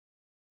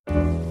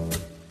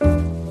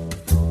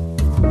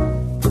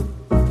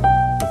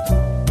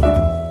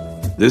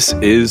This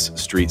is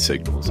Street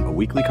Signals, a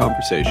weekly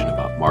conversation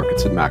about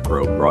markets and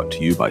macro brought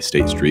to you by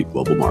State Street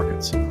Global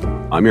Markets.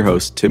 I'm your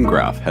host, Tim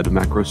Graff, Head of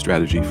Macro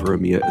Strategy for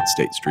EMEA at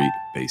State Street,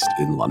 based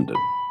in London.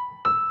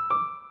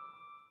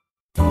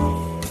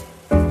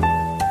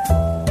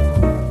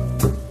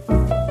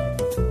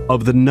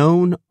 Of the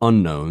known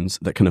unknowns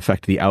that can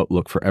affect the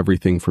outlook for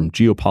everything from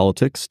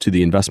geopolitics to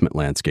the investment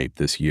landscape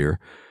this year,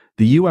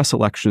 the U.S.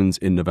 elections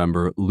in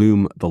November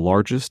loom the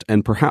largest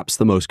and perhaps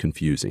the most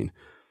confusing.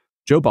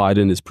 Joe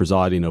Biden is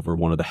presiding over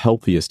one of the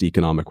healthiest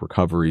economic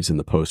recoveries in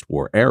the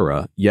post-war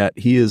era, yet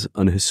he is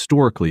an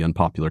historically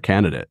unpopular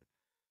candidate.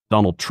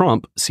 Donald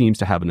Trump seems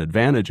to have an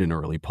advantage in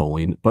early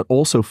polling, but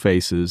also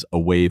faces a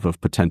wave of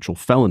potential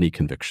felony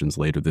convictions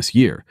later this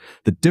year.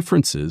 The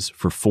differences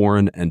for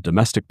foreign and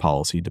domestic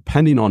policy,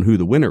 depending on who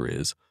the winner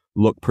is,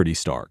 look pretty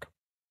stark.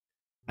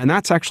 And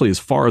that's actually as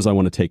far as I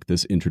want to take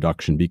this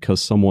introduction,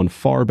 because someone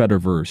far better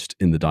versed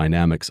in the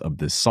dynamics of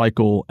this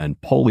cycle and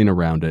polling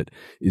around it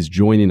is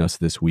joining us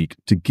this week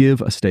to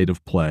give a state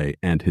of play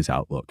and his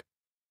outlook.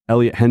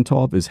 Elliot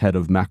Hentoff is head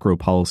of macro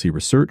policy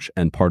research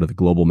and part of the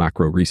global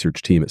macro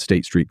research team at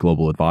State Street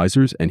Global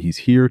Advisors, and he's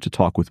here to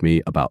talk with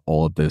me about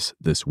all of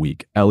this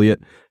week.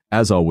 Elliot,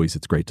 as always,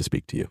 it's great to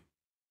speak to you.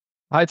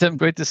 Hi, Tim.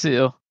 Great to see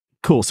you.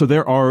 Cool. So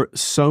there are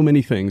so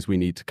many things we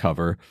need to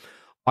cover.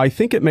 I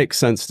think it makes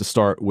sense to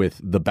start with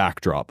the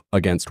backdrop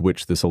against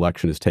which this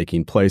election is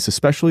taking place,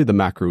 especially the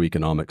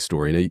macroeconomic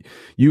story. Now,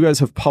 you guys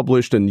have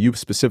published, and you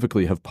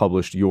specifically have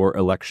published your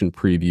election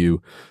preview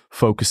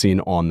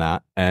focusing on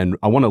that, and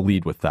I want to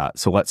lead with that.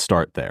 So let's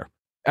start there.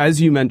 As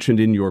you mentioned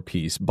in your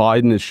piece,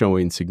 Biden is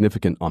showing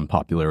significant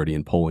unpopularity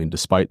in polling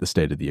despite the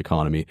state of the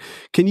economy.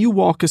 Can you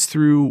walk us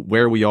through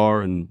where we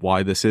are and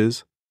why this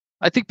is?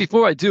 I think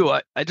before I do,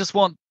 I just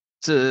want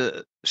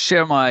to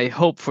share my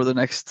hope for the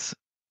next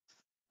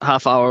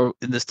half hour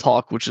in this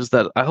talk, which is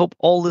that I hope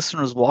all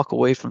listeners walk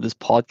away from this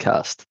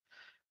podcast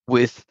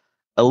with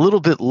a little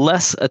bit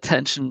less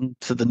attention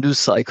to the news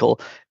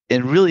cycle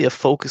and really a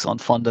focus on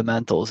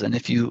fundamentals. And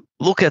if you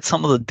look at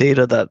some of the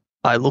data that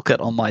I look at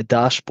on my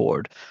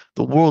dashboard,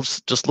 the world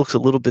just looks a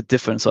little bit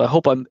different. So I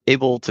hope I'm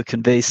able to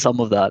convey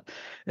some of that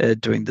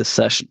during this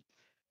session.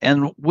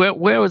 And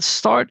where I would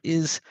start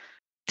is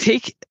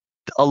take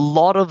a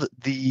lot of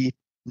the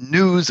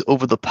news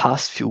over the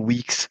past few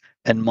weeks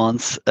and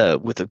months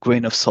with a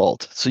grain of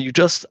salt. So you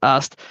just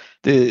asked,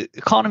 the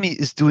economy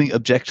is doing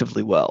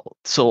objectively well.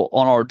 So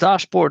on our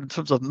dashboard, in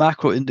terms of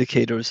macro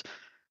indicators,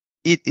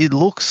 it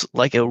looks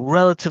like a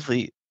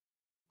relatively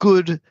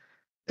good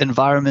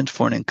environment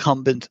for an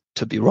incumbent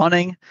to be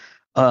running.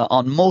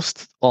 On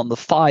the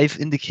 5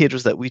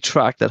 indicators that we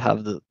track that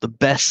have the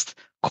best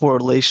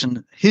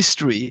correlation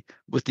history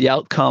with the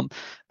outcome,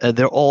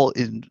 they're all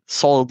in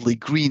solidly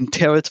green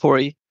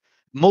territory.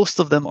 Most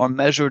of them are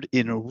measured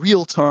in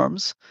real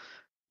terms,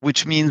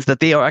 which means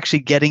that they are actually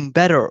getting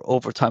better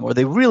over time, or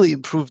they really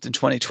improved in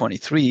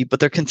 2023,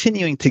 but they're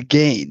continuing to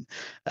gain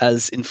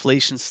as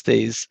inflation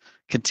stays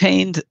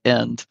contained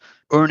and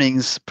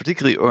earnings,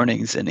 particularly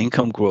earnings and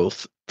income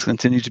growth,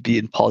 continue to be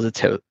in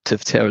positive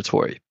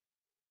territory.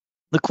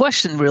 The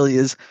question really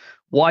is,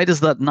 why does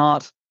that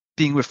not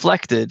being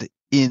reflected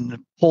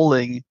in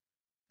polling,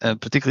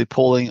 particularly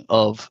polling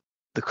of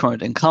the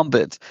current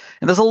incumbent?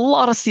 And there's a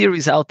lot of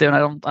theories out there, and I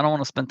don't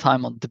want to spend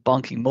time on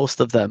debunking most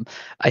of them.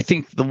 I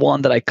think the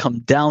one that I come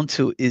down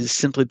to is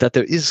simply that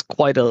there is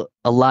quite a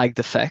lagged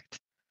effect.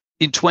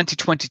 In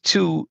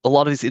 2022, a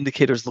lot of these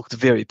indicators looked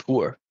very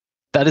poor.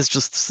 That is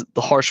just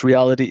the harsh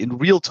reality. In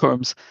real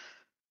terms,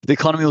 the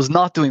economy was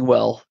not doing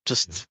well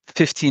just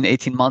 15,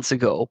 18 months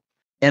ago.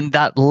 And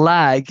that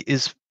lag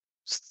is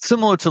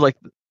similar to like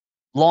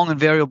long and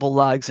variable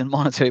lags in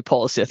monetary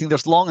policy. I think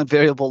there's long and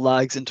variable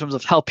lags in terms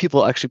of how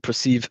people actually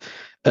perceive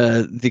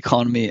the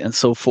economy and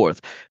so forth.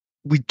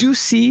 We do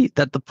see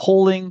that the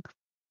polling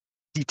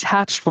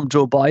detached from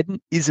Joe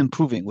Biden is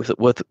improving with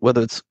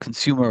whether it's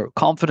consumer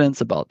confidence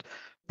about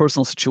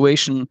personal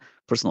situation,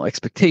 personal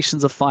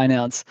expectations of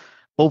finance,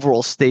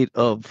 overall state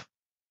of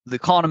the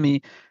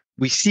economy.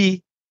 We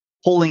see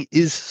polling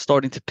is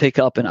starting to pick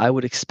up, and I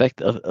would expect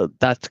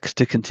that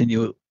to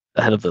continue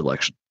ahead of the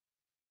election.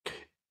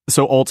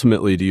 So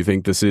ultimately, do you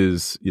think this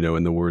is,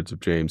 in the words of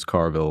James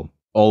Carville,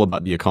 all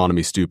about the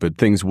economy stupid,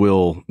 things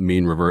will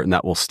mean revert and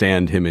that will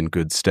stand him in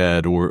good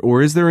stead?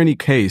 Or is there any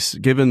case,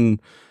 given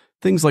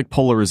things like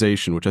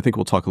polarization, which I think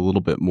we'll talk a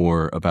little bit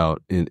more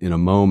about in a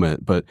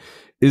moment, but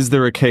is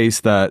there a case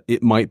that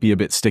it might be a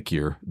bit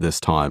stickier this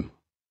time?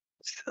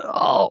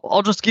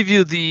 I'll just give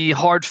you the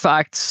hard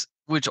facts,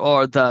 which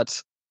are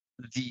that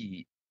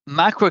the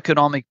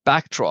macroeconomic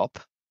backdrop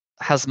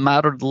has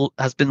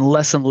been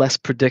less and less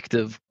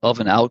predictive of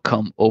an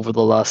outcome over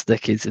the last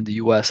decades in the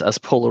US as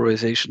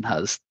polarization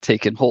has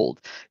taken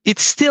hold. It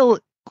still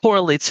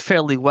correlates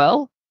fairly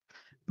well,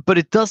 but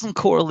it doesn't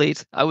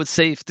correlate. I would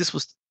say if this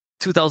was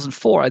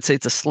 2004, I'd say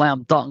it's a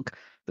slam dunk.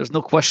 There's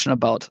no question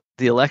about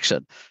the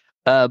election.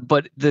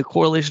 But the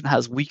correlation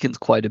has weakened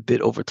quite a bit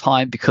over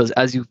time because,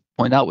 as you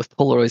point out with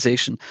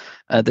polarization,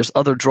 there's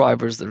other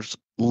drivers. There's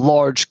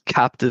large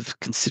captive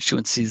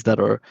constituencies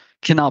that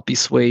cannot be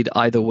swayed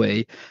either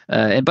way.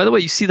 And by the way,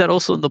 you see that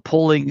also in the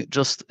polling,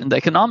 just in the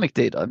economic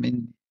data. I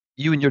mean,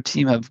 you and your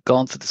team have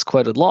gone through this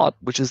quite a lot,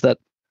 which is that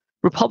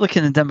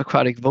Republican and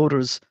Democratic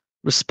voters'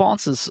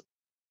 responses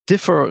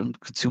differ in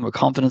consumer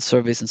confidence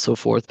surveys and so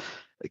forth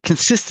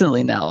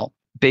consistently now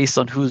based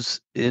on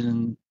who's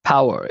in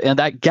power. And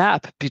that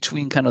gap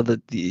between kind of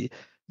the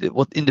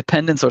what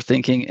independents are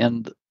thinking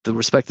and the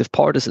respective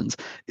partisans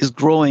is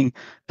growing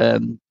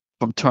from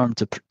term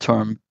to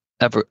term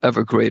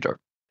ever greater.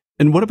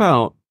 And what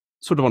about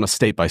sort of on a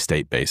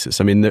state-by-state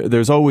basis? I mean,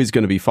 there's always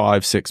going to be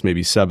 5, 6,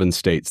 maybe 7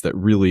 states that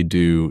really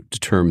do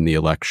determine the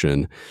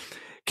election.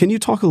 Can you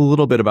talk a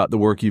little bit about the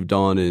work you've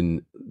done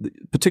in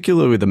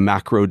particularly the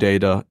macro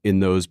data in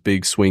those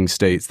big swing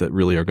states that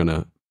really are going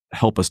to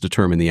help us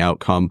determine the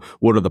outcome?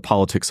 What are the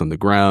politics on the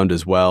ground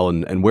as well?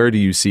 And where do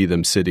you see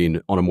them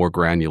sitting on a more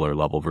granular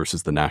level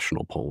versus the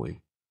national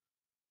polling?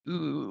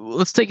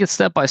 Let's take it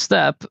step by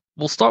step.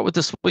 We'll start with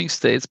the swing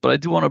states, but I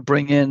do want to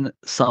bring in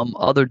some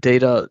other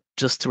data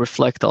just to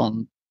reflect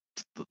on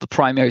the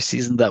primary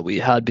season that we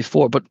had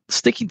before. But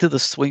sticking to the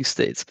swing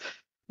states,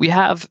 we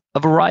have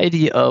a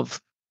variety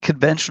of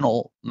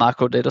conventional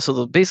macro data.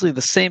 So basically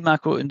the same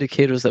macro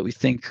indicators that we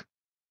think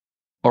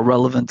are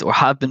relevant or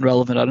have been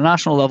relevant at a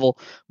national level,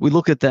 we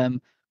look at them,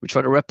 we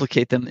try to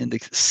replicate them in the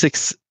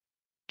 6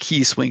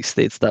 key swing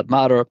states that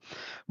matter.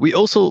 We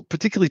also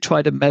particularly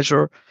try to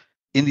measure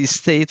in these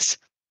states,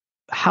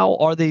 how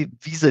are they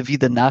vis-a-vis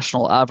the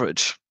national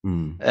average?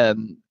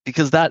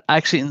 Because that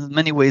actually, in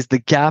many ways, the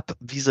gap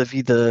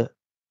vis-a-vis the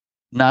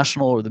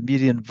national or the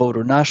median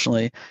voter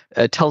nationally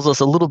tells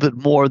us a little bit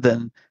more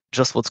than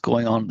just what's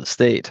going on in the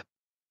state.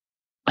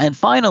 And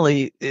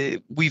finally,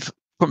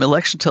 from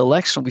election to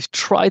election, we've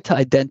tried to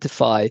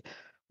identify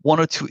 1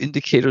 or 2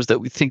 indicators that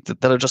we think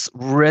that are just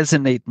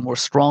resonate more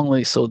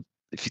strongly. So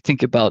if you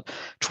think about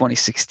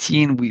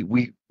 2016,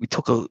 we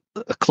took a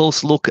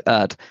close look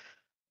at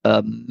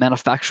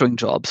manufacturing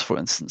jobs, for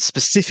instance,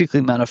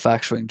 specifically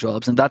manufacturing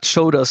jobs. And that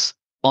showed us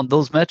on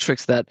those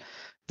metrics that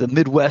the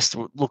Midwest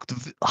looked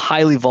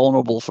highly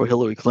vulnerable for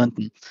Hillary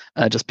Clinton,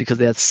 just because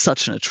they had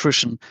such an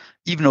attrition,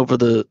 even over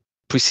the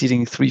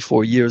preceding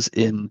 3-4 years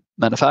in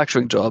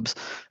manufacturing jobs.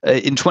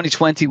 In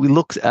 2020, we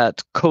looked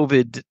at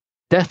COVID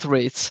death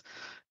rates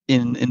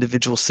in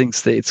individual swing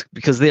states,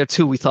 because there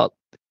too, we thought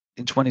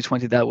in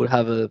 2020 that would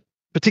have a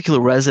particular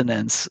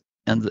resonance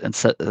and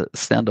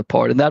stand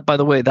apart. And that, by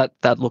the way,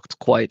 that looked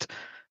quite,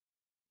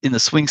 in the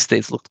swing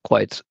states, looked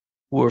quite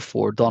poor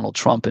for Donald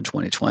Trump in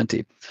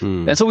 2020.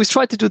 And so we've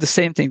tried to do the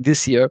same thing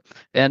this year.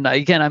 And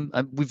again,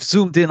 we've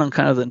zoomed in on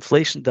kind of the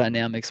inflation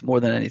dynamics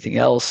more than anything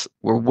else.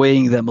 We're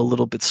weighing them a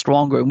little bit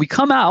stronger. And we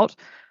come out,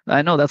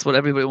 I know that's what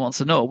everybody wants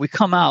to know, we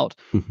come out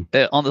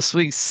on the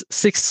swing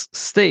 6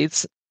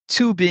 states,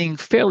 2 being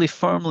fairly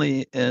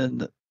firmly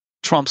in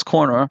Trump's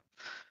corner,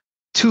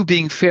 2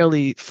 being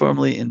fairly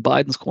firmly in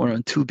Biden's corner,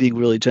 and 2 being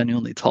really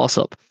genuinely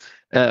toss-up,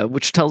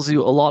 which tells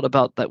you a lot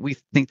about that we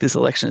think this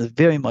election is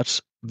very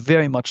much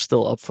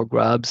still up for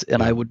grabs.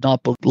 And I would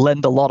not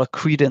lend a lot of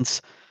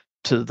credence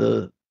to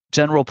the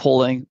general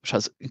polling, which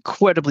has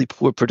incredibly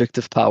poor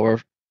predictive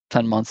power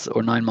 10 months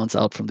or 9 months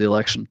out from the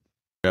election.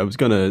 I was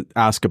going to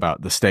ask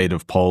about the state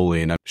of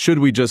polling. Should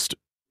we just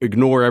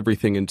ignore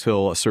everything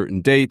until a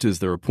certain date? Is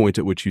there a point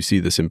at which you see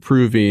this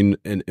improving?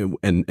 And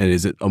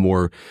is it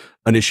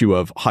an issue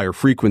of higher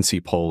frequency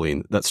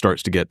polling that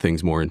starts to get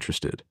things more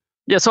interested?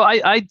 Yeah, so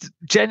I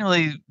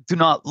genuinely do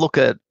not look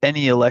at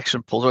any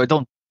election polls, or I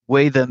don't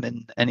weigh them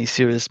in any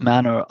serious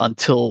manner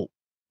until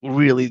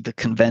really the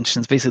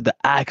conventions, basically the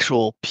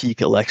actual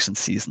peak election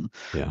season.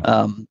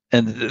 Yeah.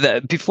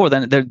 Before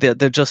then,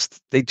 they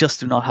just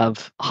do not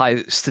have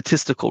high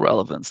statistical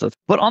relevance.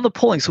 But on the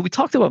polling, so we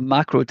talked about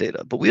macro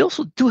data, but we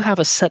also do have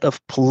a set of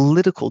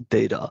political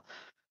data,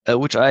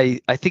 which I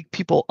think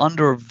people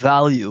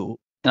undervalue,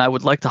 and I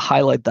would like to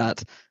highlight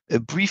that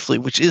briefly,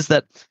 which is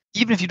that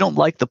even if you don't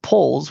like the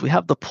polls, we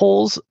have the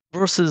polls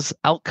versus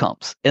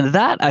outcomes, and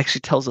that actually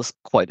tells us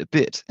quite a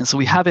bit. And so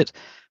we have it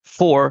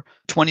for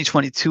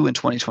 2022 and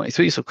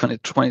 2023. So kind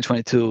of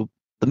 2022,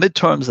 the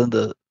midterms and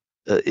the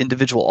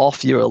individual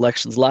off-year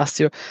elections last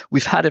year.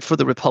 We've had it for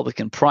the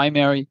Republican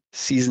primary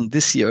season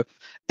this year.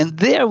 And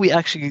there we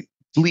actually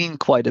glean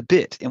quite a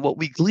bit. And what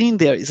we glean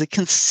there is a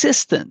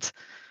consistent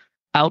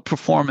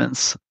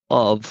outperformance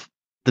of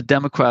the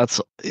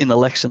Democrats in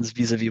elections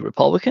vis-a-vis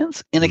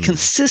Republicans, and a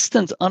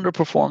consistent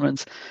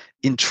underperformance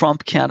in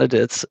Trump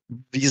candidates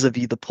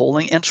vis-a-vis the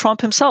polling, and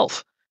Trump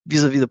himself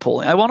vis-a-vis the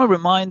polling. I want to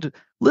remind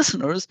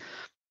listeners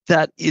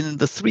that in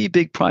the 3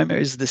 big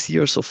primaries this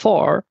year so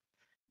far,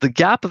 the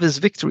gap of his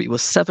victory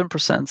was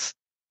 7%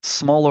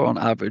 smaller on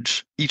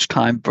average each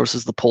time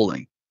versus the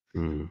polling.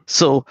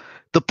 So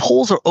the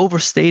polls are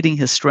overstating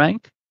his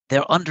strength.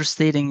 They're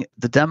understating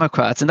the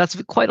Democrats, and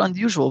that's quite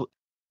unusual.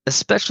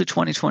 Especially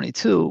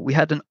 2022, we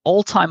had an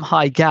all-time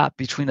high gap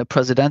between a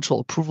presidential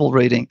approval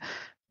rating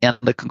and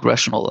the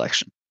congressional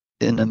election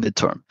in the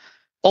midterm.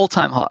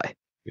 All-time high,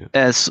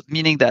 as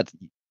meaning that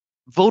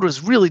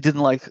voters really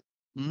didn't like,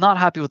 not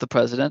happy with the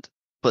president,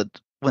 but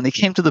when they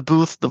came to the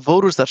booth, the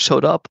voters that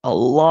showed up, a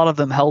lot of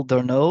them held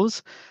their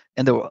nose,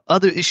 and there were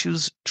other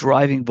issues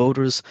driving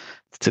voters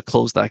to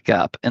close that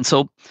gap. And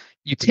so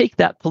you take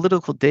that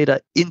political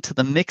data into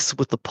the mix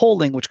with the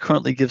polling, which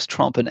currently gives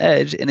Trump an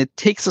edge, and it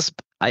takes us,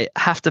 I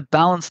have to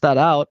balance that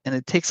out, and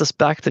it takes us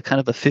back to kind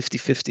of a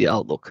 50-50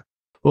 outlook.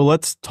 Well,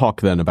 let's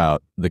talk then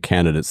about the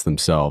candidates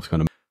themselves.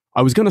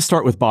 I was going to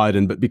start with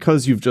Biden, but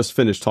because you've just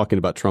finished talking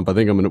about Trump, I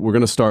think we're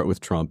going to start with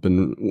Trump.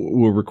 And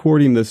we're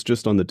recording this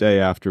just on the day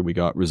after we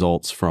got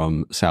results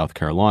from South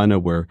Carolina,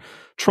 where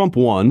Trump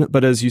won,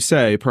 but as you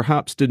say,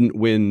 perhaps didn't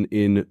win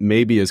in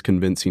maybe as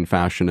convincing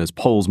fashion as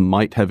polls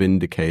might have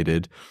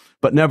indicated,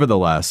 but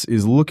nevertheless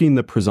is looking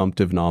the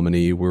presumptive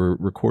nominee. We're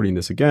recording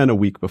this again a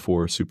week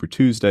before Super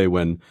Tuesday,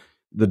 when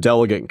the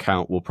delegate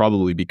count will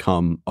probably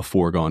become a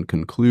foregone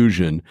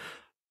conclusion.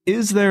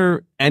 Is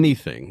there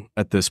anything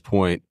at this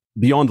point,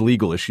 beyond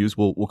legal issues,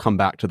 we'll come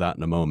back to that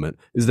in a moment,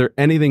 is there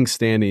anything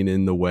standing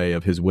in the way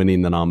of his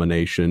winning the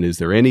nomination? Is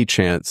there any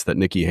chance that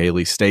Nikki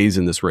Haley stays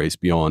in this race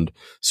beyond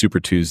Super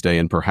Tuesday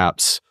and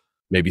perhaps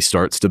maybe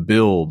starts to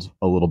build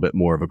a little bit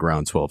more of a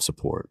groundswell of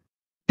support?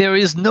 There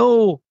is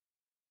no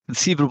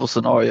conceivable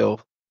scenario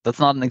that's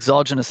not an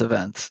exogenous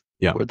event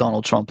where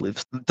Donald Trump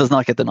does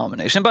not get the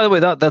nomination. By the way,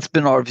 that's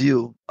been our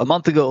view a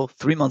month ago,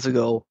 3 months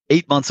ago,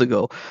 8 months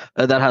ago.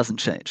 That hasn't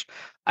changed.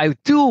 I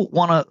do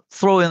want to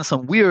throw in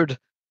some weird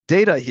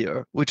data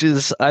here, which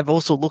is I've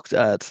also looked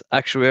at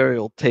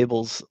actuarial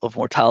tables of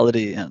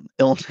mortality and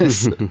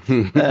illness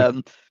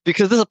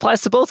because this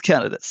applies to both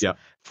candidates. Yeah.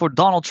 For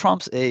Donald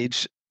Trump's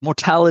age,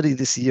 mortality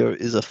this year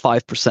is a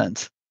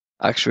 5%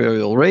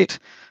 actuarial rate.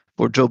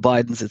 For Joe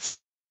Biden's, it's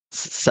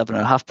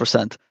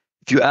 7.5%.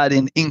 If you add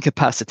in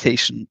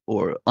incapacitation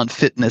or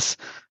unfitness,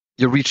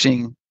 you're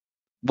reaching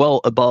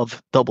well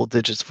above double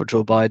digits for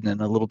Joe Biden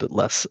and a little bit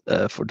less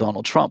for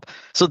Donald Trump.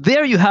 So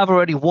there you have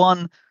already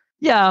one.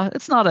 Yeah,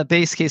 it's not a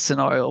base case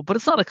scenario, but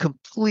it's not a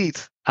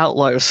complete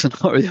outlier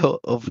scenario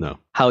of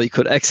how he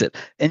could exit.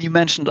 And you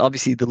mentioned,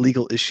 obviously, the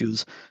legal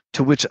issues,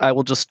 to which I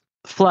will just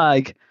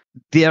flag.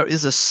 There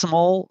is a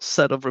small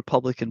set of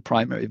Republican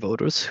primary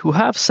voters who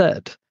have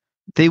said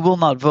they will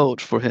not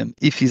vote for him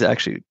if he's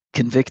actually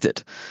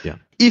convicted. Yeah.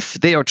 If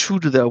they are true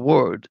to their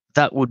word,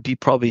 that would be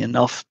probably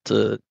enough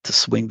to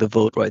swing the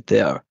vote right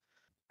there.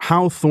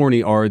 How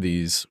thorny are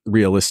these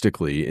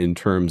realistically in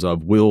terms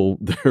of, will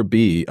there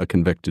be a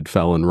convicted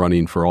felon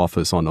running for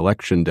office on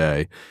election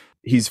day?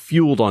 He's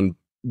fueled on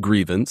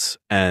grievance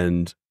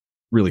and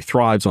really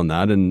thrives on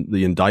that. And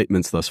the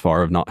indictments thus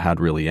far have not had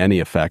really any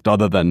effect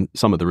other than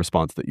some of the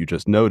response that you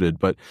just noted.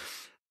 But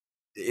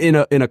in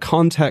a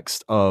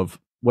context of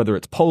whether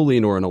it's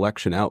polling or an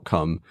election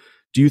outcome,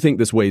 do you think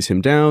this weighs him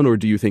down, or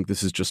do you think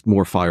this is just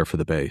more fire for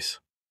the base?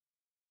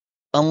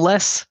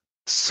 Unless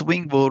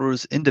swing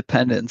voters,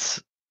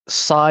 independents,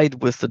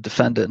 side with the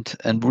defendant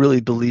and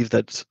really believe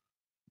that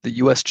the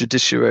U.S.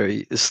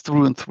 judiciary is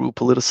through and through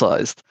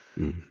politicized,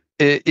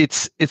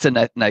 it's a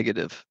net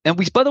negative.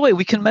 And by the way,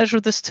 we can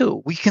measure this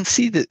too. We can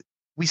see that.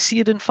 We see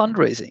it in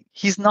fundraising.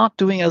 He's not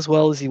doing as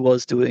well as he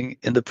was doing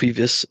in the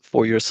previous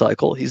 4-year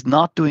cycle. He's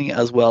not doing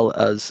as well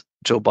as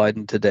Joe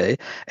Biden today.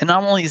 And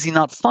not only is he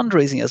not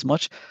fundraising as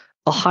much,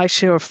 a high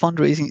share of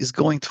fundraising is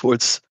going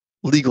towards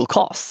legal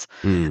costs.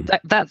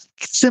 That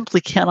simply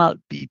cannot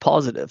be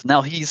positive.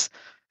 Now he's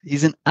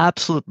an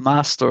absolute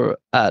master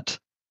at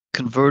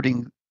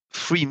converting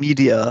free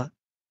media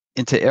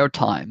into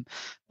airtime,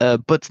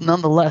 but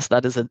nonetheless,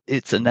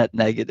 it's a net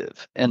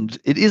negative, and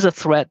it is a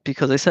threat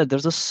because I said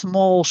there's a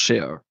small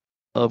share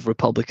of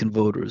Republican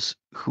voters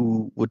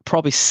who would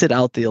probably sit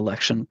out the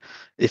election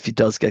if he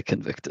does get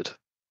convicted.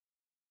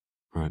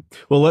 Right.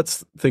 Well,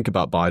 let's think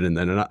about Biden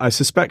then. And I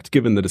suspect,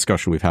 given the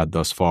discussion we've had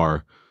thus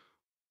far,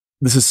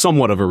 this is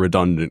somewhat of a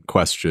redundant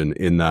question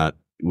in that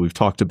we've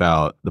talked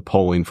about the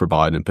polling for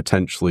Biden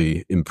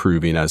potentially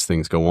improving as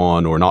things go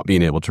on, or not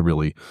being able to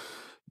really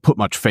put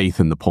much faith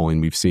in the polling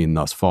we've seen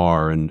thus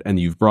far. And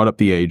you've brought up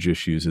the age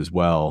issues as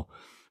well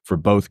for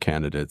both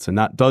candidates. And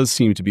that does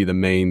seem to be the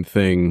main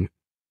thing,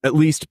 at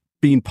least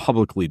being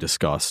publicly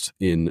discussed,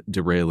 in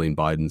derailing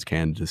Biden's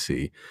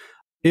candidacy.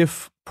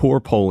 If poor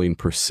polling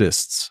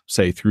persists,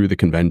 say through the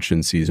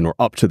convention season or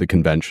up to the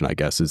convention, I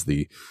guess, is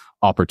the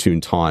opportune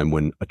time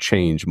when a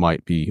change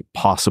might be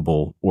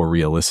possible or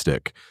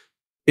realistic,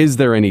 is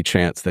there any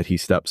chance that he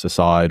steps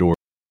aside? Or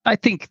I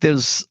think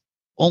there's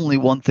only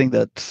one thing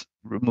that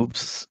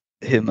removes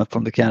him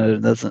from the candidate,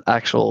 and that's an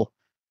actual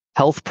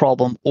health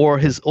problem or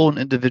his own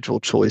individual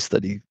choice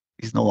that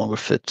he's no longer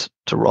fit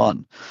to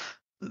run.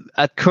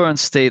 At current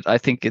state, I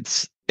think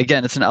it's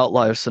an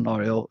outlier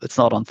scenario. It's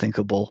not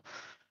unthinkable.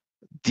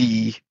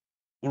 The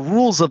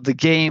rules of the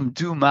game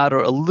do matter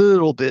a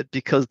little bit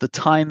because the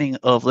timing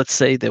of, let's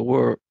say there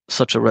were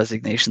such a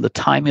resignation, the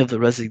timing of the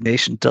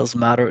resignation does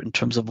matter in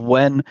terms of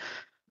when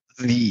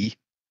the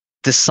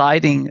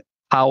deciding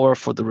power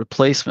for the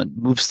replacement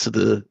moves to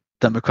the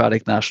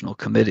Democratic National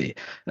Committee.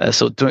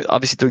 So during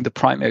the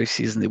primary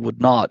season, it would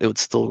not. It would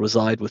still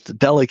reside with the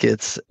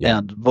delegates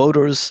and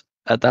voters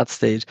at that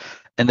stage.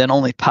 And then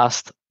only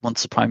past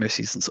once the primary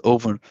season's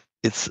over,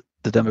 it's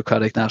the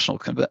Democratic National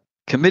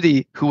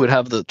Committee who would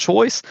have the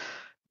choice.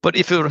 But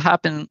if it would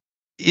happen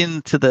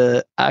into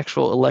the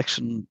actual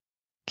election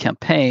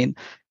campaign,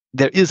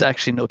 there is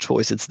actually no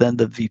choice. It's then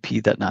the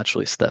VP that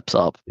naturally steps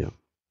up. Yeah.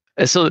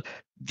 And so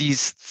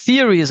these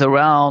theories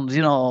around,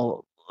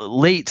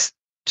 late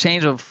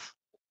change of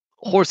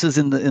horses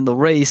in the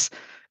race,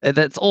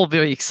 that's all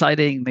very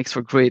exciting, makes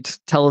for great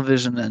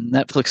television and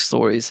Netflix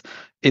stories.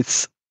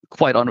 It's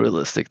quite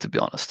unrealistic, to be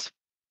honest.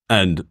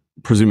 And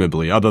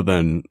presumably, other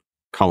than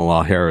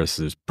Kamala Harris,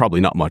 there's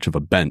probably not much of a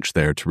bench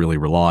there to really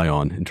rely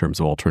on in terms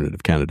of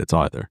alternative candidates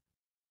either.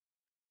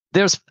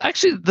 There's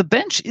actually, the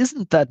bench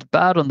isn't that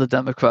bad on the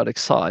Democratic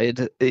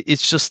side.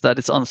 It's just that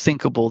it's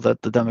unthinkable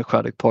that the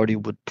Democratic Party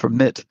would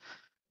permit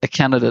a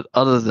candidate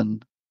other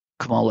than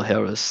Kamala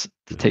Harris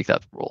to take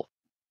that role.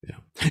 Yeah.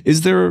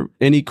 Is there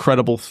any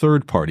credible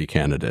third-party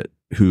candidate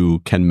who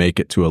can make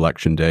it to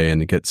Election Day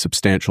and get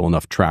substantial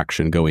enough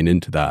traction going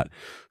into that,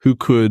 who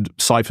could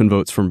siphon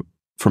votes from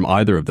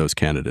either of those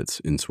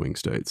candidates in swing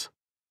states?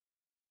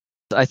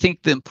 I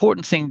think the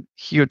important thing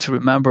here to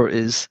remember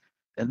is,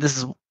 and this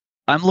is,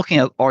 I'm looking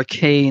at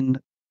arcane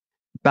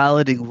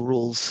balloting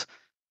rules,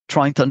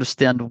 trying to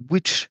understand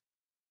which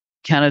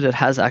candidate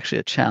has actually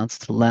a chance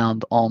to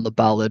land on the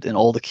ballot in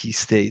all the key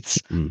states.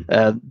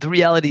 The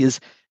reality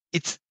is,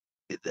 it's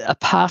a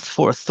path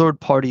for a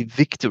third-party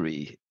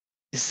victory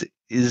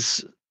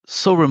is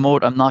so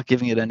remote, I'm not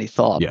giving it any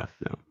thought. Yeah,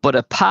 no. But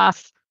a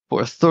path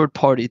for a third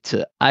party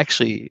to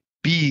actually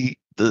be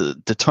the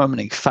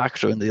determining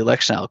factor in the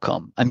election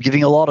outcome, I'm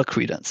giving a lot of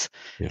credence.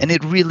 Yeah. And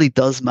it really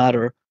does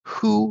matter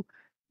who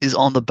is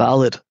on the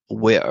ballot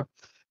where.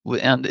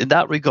 And in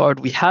that regard,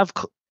 we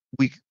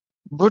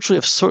virtually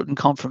have certain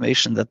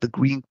confirmation that the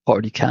Green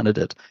Party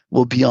candidate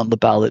will be on the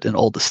ballot in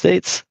all the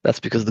states. That's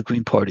because the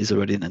Green Party is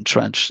already an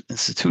entrenched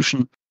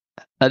institution.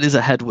 That is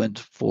a headwind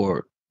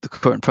for the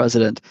current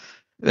president.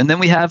 And then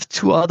we have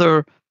two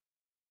other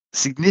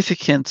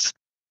significant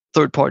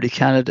third-party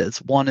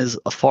candidates. One is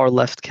a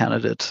far-left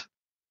candidate,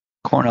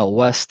 Cornel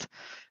West.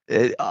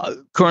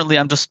 Currently,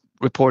 I'm just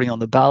reporting on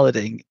the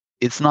balloting.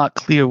 It's not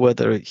clear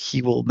whether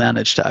he will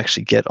manage to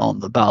actually get on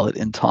the ballot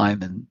in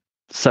time in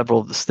several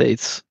of the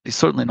states. He's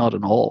certainly not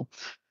in all.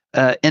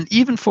 And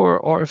even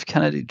for R.F.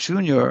 Kennedy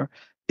Jr.,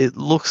 it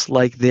looks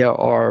like there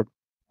are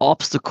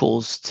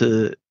obstacles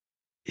to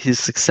his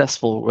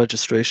successful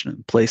registration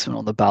and placement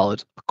on the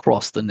ballot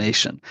across the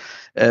nation.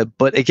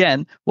 But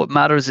again, what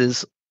matters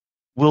is,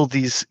 will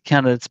these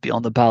candidates be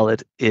on the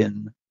ballot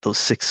in those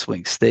 6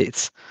 swing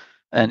states?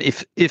 And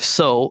if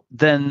so,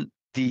 then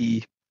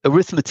the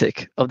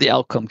arithmetic of the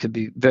outcome can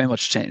be very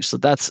much changed. So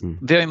that's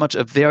very much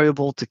a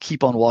variable to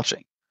keep on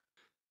watching.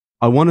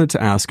 I wanted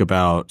to ask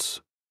about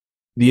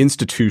the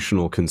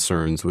institutional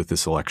concerns with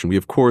this election. We,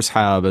 of course,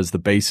 have as the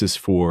basis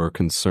for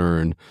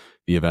concern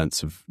the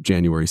events of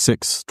January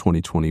 6,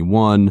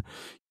 2021.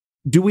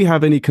 Do we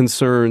have any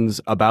concerns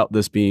about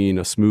this being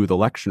a smooth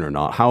election or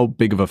not? How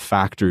big of a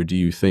factor do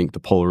you think the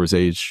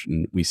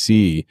polarization we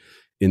see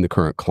in the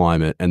current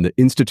climate and the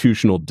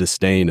institutional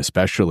disdain,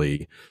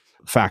 especially,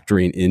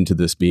 factoring into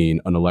this being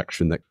an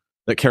election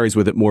that carries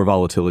with it more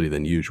volatility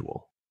than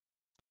usual?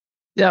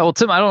 Yeah, well,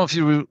 Tim, I don't know if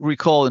you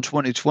recall in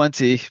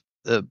 2020,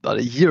 about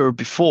a year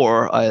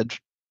before, I had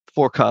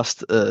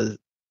forecast a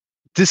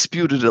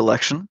disputed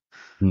election.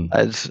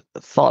 I'd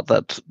thought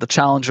that the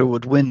challenger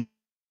would win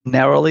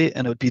narrowly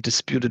and it would be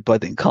disputed by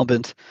the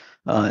incumbent,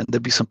 and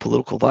there'd be some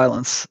political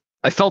violence.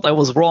 I felt I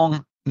was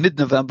wrong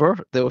mid-November.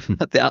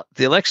 The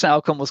election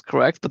outcome was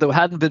correct, but there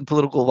hadn't been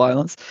political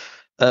violence.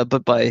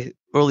 But by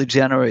early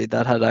January,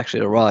 that had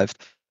actually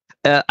arrived.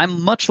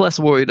 I'm much less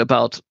worried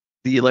about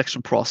the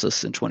election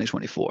process in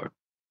 2024.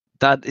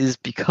 That is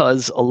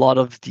because a lot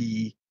of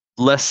the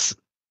less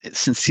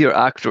sincere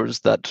actors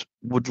that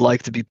would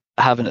like to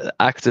have an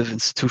active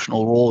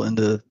institutional role in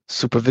the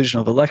supervision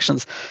of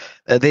elections,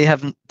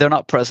 they're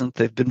not present.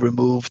 They've been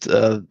removed.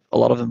 A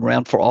lot of them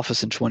ran for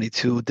office in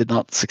 22, did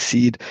not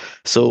succeed.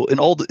 So in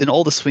all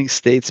the swing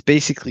states,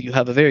 basically you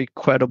have a very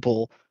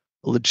credible,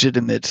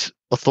 legitimate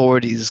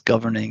authorities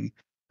governing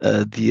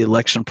the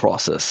election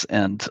process.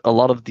 And a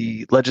lot of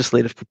the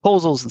legislative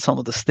proposals in some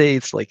of the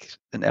states, like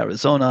in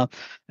Arizona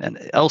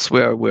and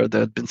elsewhere, where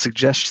there had been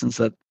suggestions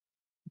that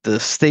the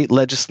state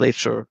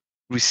legislature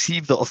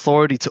receive the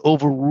authority to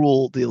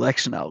overrule the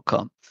election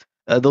outcome,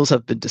 those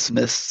have been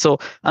dismissed. So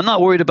I'm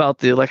not worried about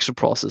the election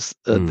process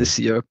this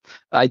year.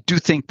 I do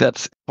think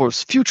that for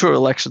future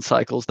election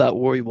cycles, that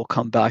worry will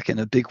come back in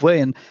a big way.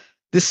 And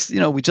this,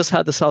 we just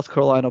had the South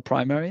Carolina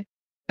primary.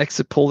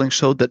 Exit polling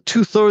showed that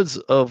 2/3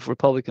 of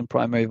Republican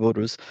primary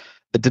voters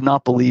did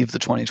not believe the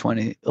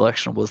 2020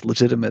 election was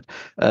legitimate.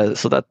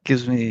 So that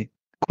gives me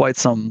quite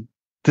some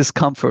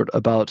discomfort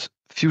about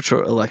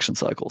future election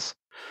cycles.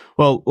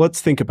 Well,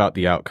 let's think about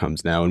the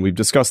outcomes now. And we've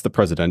discussed the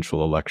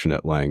presidential election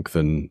at length.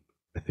 And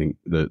I think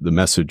the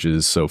message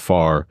is so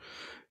far,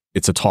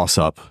 it's a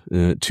toss-up.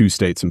 2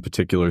 states in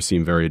particular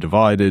seem very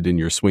divided in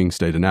your swing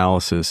state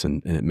analysis,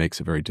 and it makes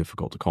it very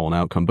difficult to call an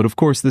outcome. But of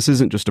course, this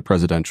isn't just a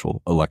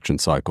presidential election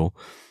cycle.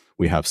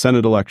 We have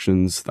Senate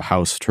elections. The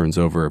House turns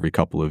over every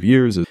couple of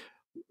years.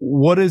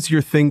 What is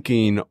your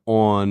thinking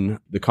on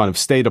the kind of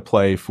state of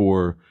play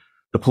for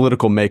the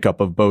political makeup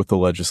of both the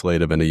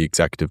legislative and the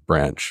executive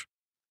branch?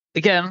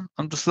 Again,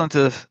 I don't want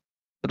to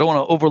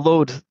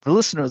overload the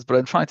listeners, but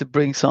I'm trying to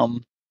bring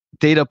some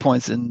data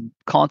points in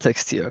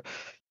context here.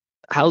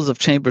 Houses of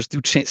chambers do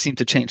seem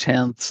to change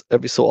hands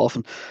every so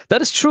often.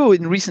 That is true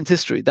in recent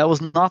history. That was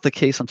not the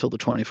case until the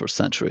 21st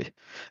century.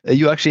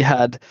 You actually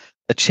had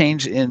a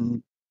change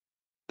in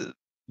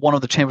one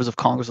of the chambers of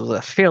Congress. Was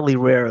a fairly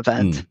rare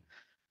event.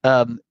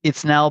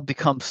 It's now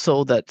become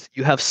so that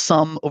you have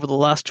some over the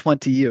last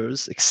 20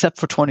 years, except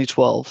for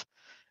 2012,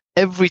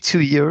 every 2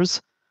 years,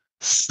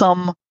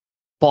 some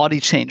body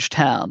changed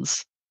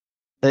hands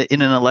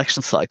in an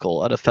election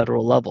cycle at a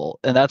federal level.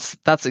 And that's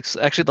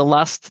actually the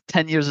last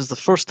 10 years is the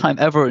first time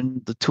ever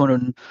in the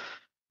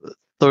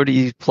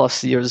 230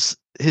 plus years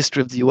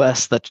history of the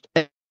US that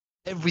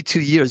every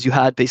 2 years you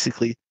had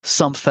basically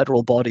some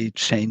federal body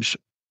change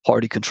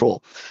party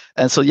control.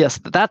 And so, yes,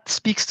 that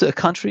speaks to a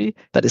country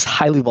that is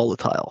highly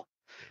volatile.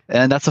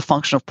 And that's a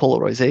function of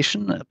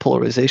polarization.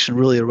 Polarization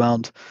really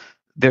around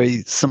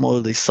very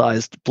similarly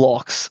sized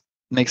blocks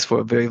makes for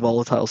a very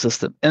volatile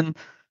system. And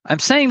I'm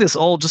saying this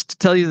all just to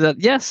tell you that,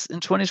 yes, in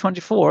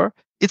 2024,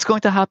 it's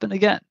going to happen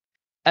again.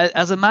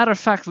 As a matter of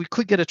fact, we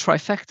could get a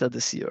trifecta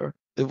this year,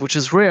 which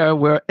is rare,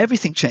 where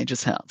everything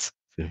changes hands.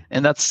 Yeah.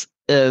 And that's,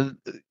 in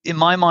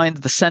my mind,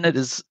 the Senate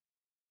is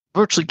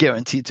virtually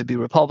guaranteed to be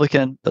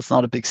Republican. That's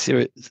not a big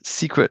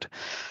secret.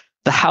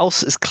 The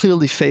House is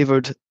clearly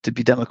favored to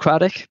be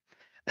Democratic,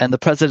 and the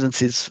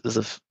presidency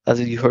as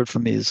you heard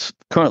from me, is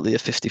currently a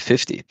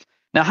 50-50.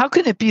 Now, how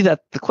can it be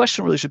that the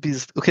question really should be,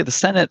 okay, the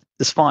Senate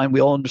is fine.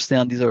 We all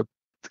understand these are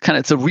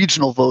it's a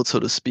regional vote, so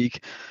to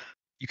speak.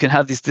 You can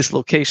have these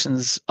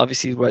dislocations.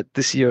 Obviously, right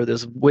this year,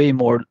 there's way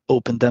more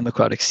open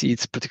Democratic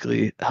seats,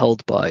 particularly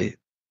held by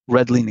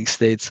red-leaning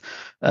states.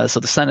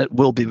 So the Senate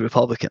will be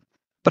Republican.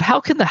 But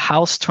how can the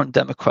House turn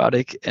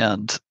Democratic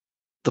and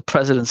the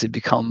presidency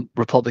become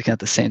Republican at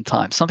the same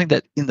time? Something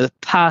that in the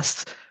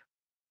past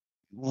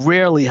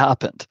rarely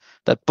happened,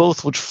 that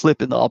both would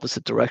flip in the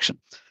opposite direction.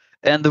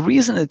 And the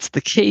reason it's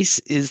the case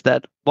is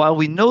that while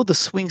we know the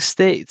swing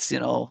states,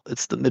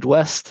 it's the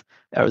Midwest,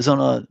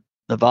 Arizona,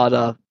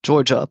 Nevada,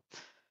 Georgia,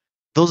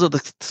 those are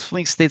the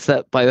swing states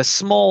that by a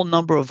small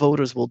number of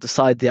voters will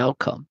decide the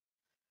outcome.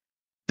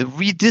 The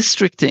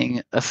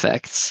redistricting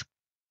effects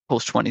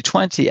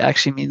post-2020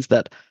 actually means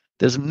that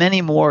there's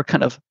many more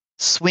kind of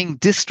swing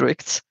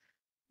districts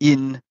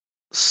in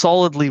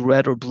solidly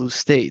red or blue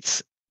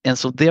states. And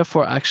so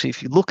therefore, actually,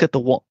 if you look at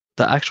the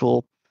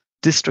actual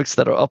districts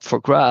that are up for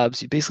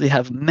grabs, you basically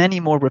have many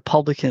more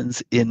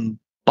Republicans in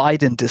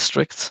Biden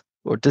districts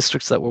or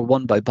districts that were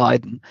won by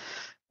Biden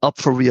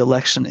up for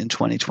re-election in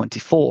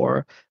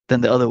 2024 than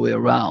the other way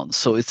around.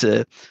 So it's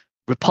a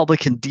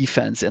Republican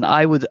defense. And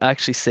I would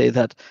actually say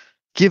that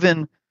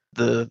given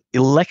the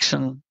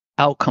election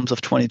outcomes of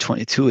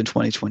 2022 and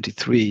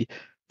 2023,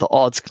 the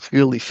odds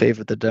clearly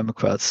favor the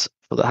Democrats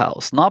for the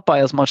House, not by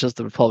as much as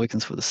the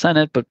Republicans for the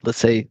Senate, but let's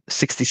say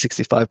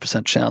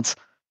 65% chance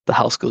the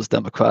House goes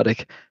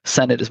Democratic.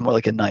 Senate is more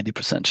like a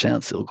 90%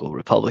 chance it'll go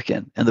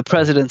Republican. And the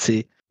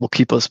presidency will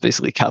keep us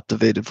basically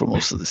captivated for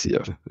most of this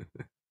year.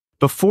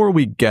 Before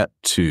we get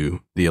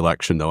to the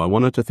election, though, I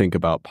wanted to think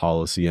about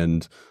policy,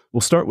 and we'll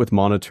start with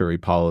monetary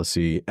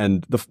policy.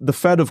 And the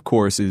Fed, of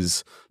course,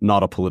 is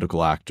not a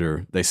political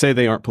actor. They say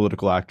they aren't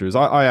political actors.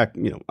 I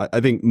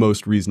think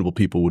most reasonable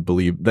people would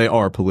believe they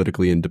are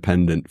politically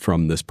independent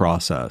from this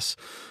process.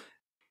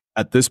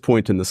 At this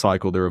point in the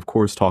cycle, they're, of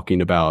course,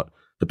 talking about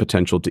the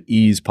potential to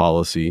ease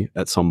policy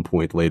at some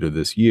point later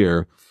this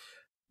year.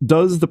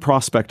 Does the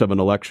prospect of an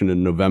election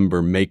in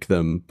November make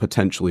them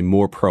potentially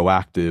more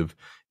proactive,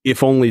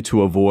 if only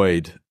to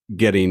avoid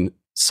getting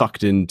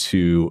sucked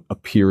into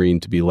appearing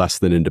to be less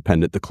than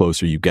independent the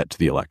closer you get to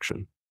the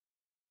election?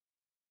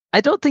 I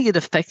don't think it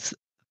affects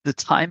the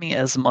timing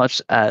as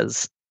much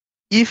as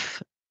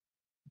if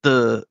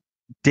the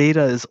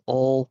data is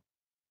all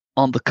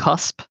on the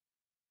cusp,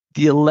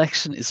 the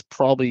election is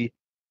probably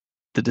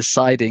the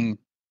deciding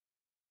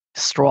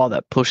straw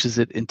that pushes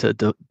it into a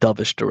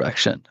dovish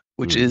direction,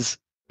 which is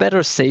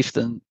better safe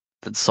than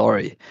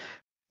sorry.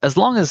 As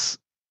long as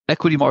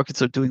equity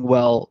markets are doing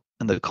well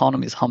and the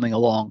economy is humming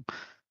along,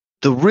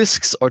 the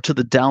risks are to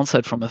the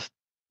downside from an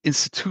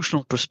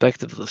institutional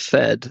perspective of the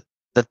Fed,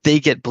 that they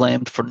get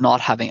blamed for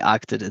not having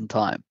acted in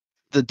time.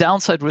 The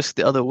downside risk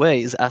the other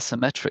way is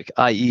asymmetric,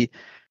 i.e.,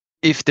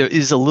 if there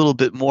is a little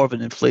bit more of an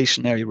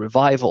inflationary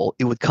revival,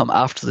 it would come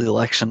after the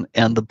election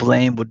and the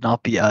blame would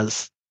not be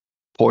as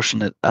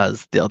proportionate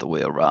as the other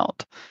way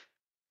around.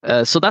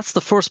 So that's the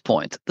first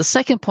point. The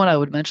second point I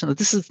would mention that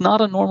this is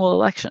not a normal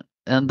election.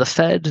 And the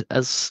Fed,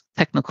 as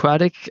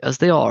technocratic as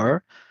they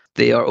are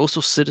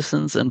also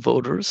citizens and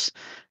voters.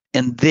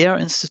 And their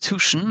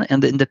institution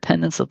and the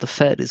independence of the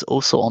Fed is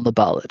also on the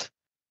ballot.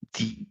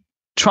 The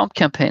Trump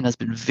campaign has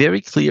been very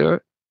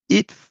clear.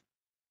 It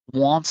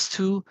wants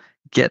to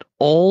get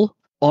all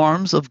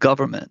arms of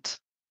government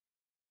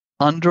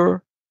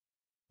under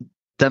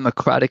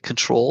democratic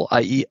control,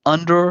 i.e.,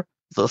 under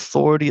the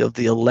authority of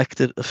the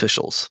elected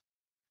officials.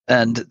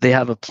 And they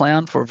have a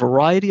plan for a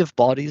variety of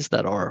bodies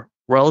that are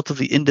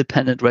relatively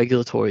independent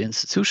regulatory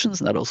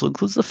institutions, and that also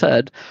includes the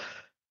Fed,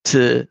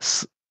 to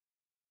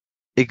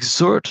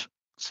exert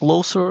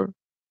closer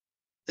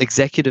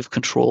executive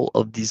control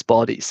of these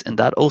bodies. And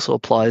that also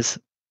applies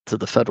to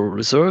the Federal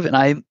Reserve. And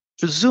I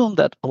presume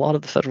that a lot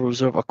of the Federal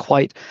Reserve are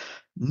quite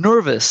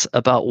nervous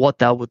about what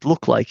that would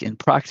look like in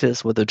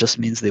practice, whether it just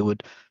means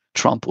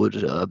Trump would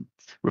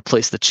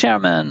replace the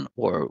chairman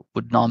or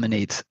would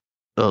nominate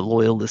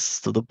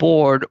loyalists to the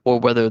board, or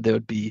whether there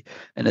would be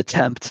an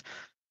attempt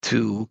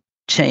to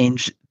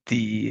change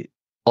the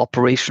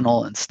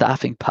operational and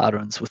staffing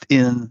patterns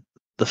within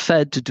the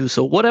Fed to do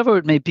so. Whatever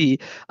it may be,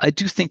 I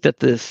do think that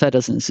the Fed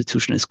as an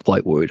institution is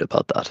quite worried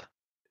about that.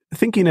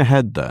 Thinking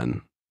ahead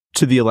then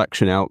to the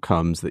election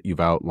outcomes that you've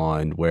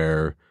outlined,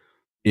 where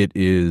it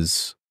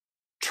is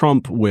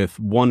Trump with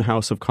one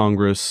house of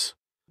Congress,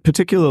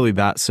 particularly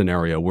that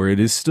scenario where it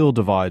is still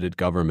divided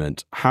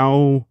government,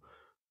 how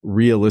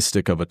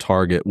realistic of a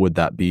target would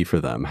that be for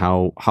them?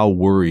 How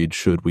worried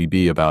should we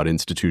be about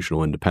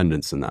institutional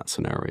independence in that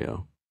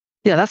scenario?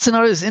 Yeah, that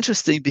scenario is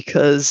interesting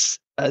because,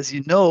 as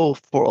you know,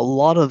 for a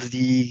lot of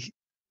the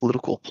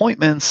political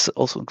appointments,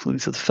 also including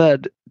to the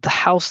Fed, the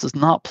House does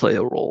not play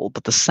a role,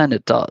 but the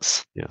Senate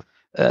does.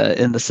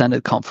 In the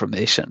Senate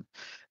confirmation.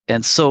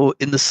 And so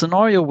in the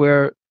scenario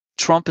where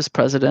Trump is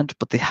president,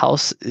 but the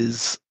House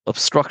is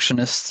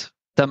obstructionist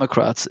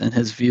Democrats in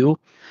his view,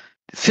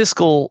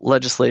 fiscal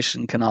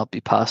legislation cannot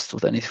be passed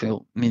with anything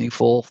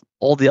meaningful.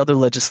 All the other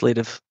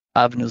legislative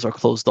avenues are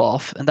closed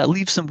off, and that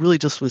leaves him really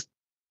just with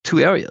two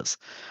areas.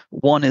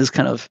 One is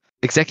kind of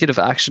executive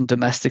action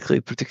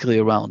domestically, particularly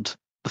around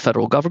the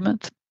federal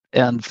government,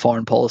 and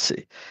foreign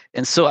policy.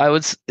 And so I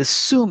would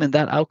assume in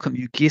that outcome,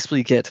 you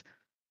basically get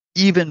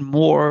even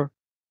more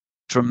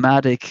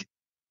dramatic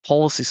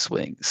policy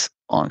swings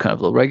on kind of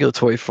the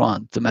regulatory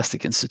front,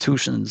 domestic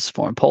institutions,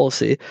 foreign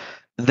policy,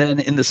 than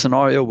in the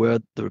scenario where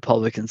the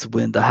Republicans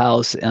win the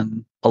House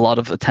and a lot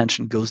of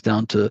attention goes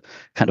down to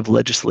kind of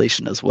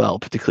legislation as well,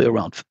 particularly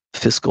around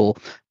fiscal,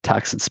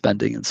 tax and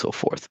spending and so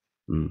forth.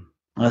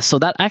 So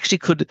that actually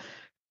could,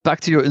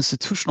 back to your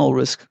institutional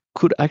risk,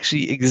 could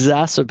actually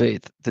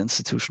exacerbate the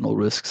institutional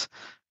risks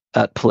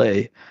at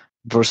play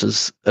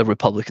versus a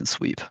Republican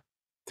sweep.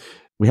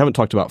 We haven't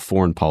talked about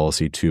foreign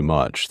policy too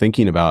much.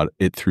 Thinking about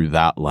it through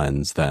that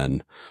lens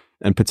then,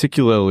 and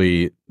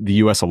particularly the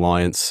U.S.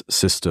 alliance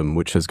system,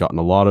 which has gotten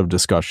a lot of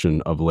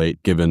discussion of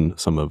late, given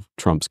some of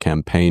Trump's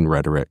campaign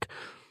rhetoric.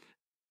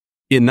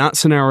 In that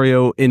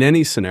scenario, in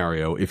any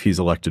scenario, if he's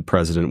elected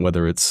president,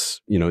 whether it's,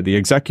 the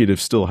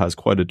executive still has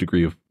quite a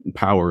degree of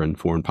power in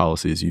foreign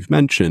policy, as you've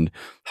mentioned,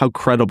 how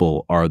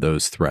credible are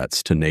those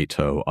threats to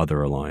NATO,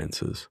 other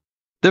alliances?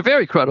 They're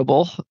very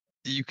credible.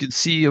 You can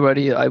see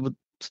already, I would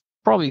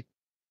probably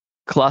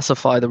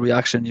classify the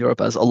reaction in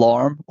Europe as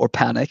alarm or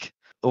panic.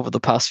 Over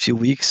the past few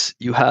weeks,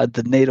 you had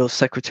the NATO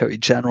Secretary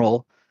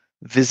General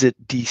visit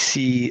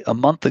DC a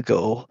month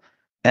ago,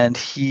 and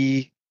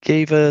he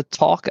gave a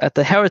talk at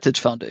the Heritage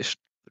Foundation,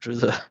 which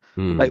is a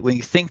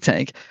right-wing think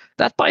tank.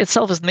 That by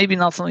itself is maybe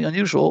not something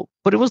unusual,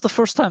 but it was the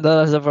first time that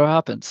has ever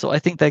happened. So I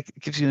think that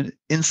gives you an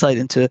insight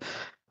into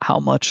how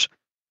much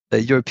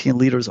the European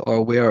leaders are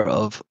aware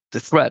of the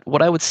threat.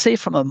 What I would say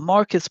from a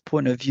market's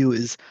point of view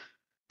is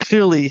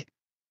clearly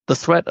the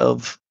threat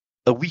of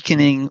a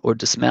weakening or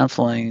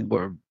dismantling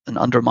or an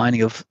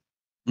undermining of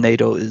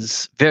NATO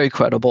is very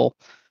credible.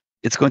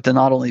 It's going to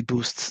not only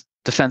boost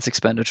defense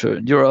expenditure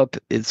in Europe,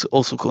 it's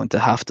also going to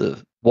have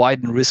to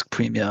widen risk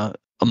premia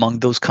among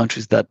those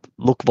countries that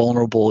look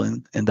vulnerable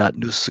in that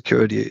new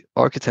security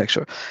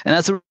architecture. And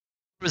as a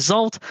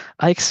result,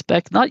 I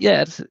expect, not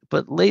yet,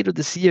 but later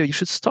this year, you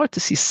should start to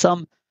see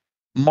some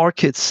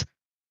markets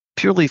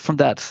purely from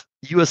that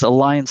US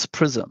alliance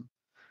prism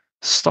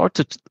start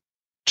to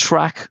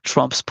track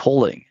Trump's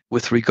polling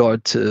with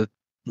regard to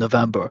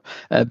November,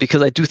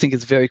 because I do think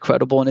it's very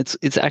credible, and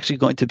it's actually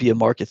going to be a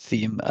market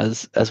theme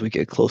as we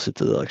get closer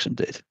to the election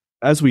date.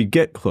 As we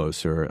get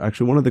closer,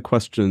 actually, one of the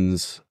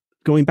questions,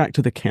 going back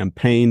to the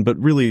campaign, but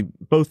really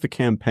both the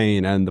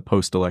campaign and the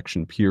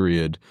post-election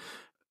period,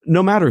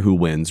 no matter who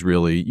wins,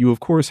 really, you of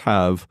course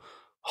have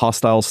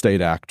hostile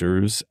state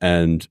actors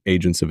and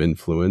agents of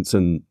influence,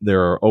 and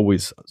there are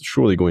always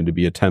surely going to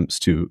be attempts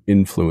to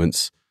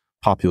influence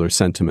popular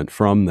sentiment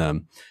from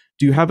them.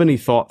 Do you have any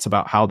thoughts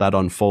about how that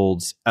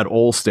unfolds at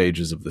all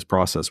stages of this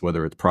process,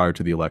 whether it's prior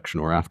to the election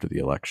or after the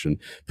election,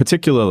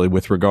 particularly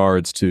with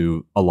regards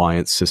to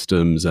alliance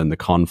systems and the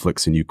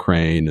conflicts in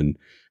Ukraine and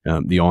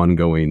the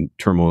ongoing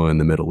turmoil in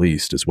the Middle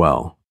East as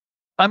well?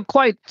 I'm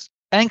quite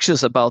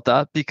anxious about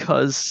that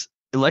because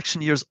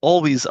election years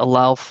always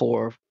allow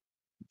for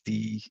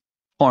the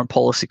foreign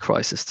policy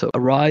crisis to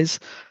arise.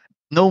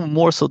 No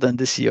more so than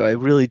this year. I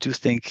really do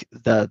think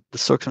that the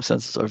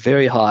circumstances are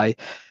very high.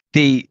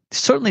 They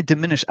certainly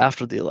diminish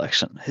after the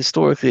election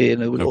historically,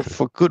 and it would,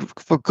 for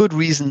good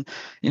reason.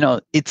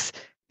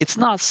 It's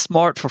not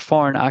smart for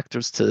foreign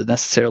actors to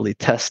necessarily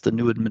test the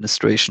new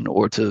administration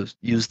or to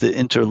use the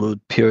interlude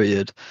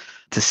period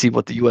to see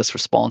what the US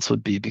response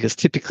would be, because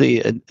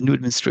typically a new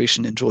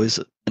administration enjoys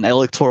an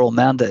electoral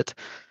mandate,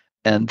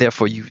 and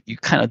therefore you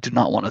kind of do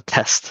not want to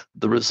test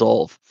the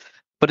resolve.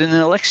 But in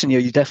an election year,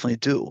 you definitely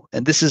do.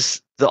 And this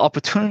is the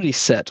opportunity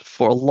set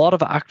for a lot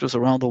of actors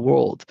around the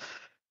world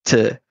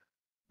to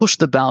push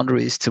the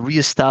boundaries, to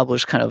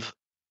reestablish kind of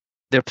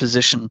their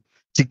position,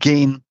 to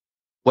gain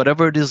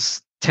whatever it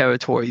is,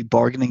 territory,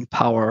 bargaining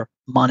power,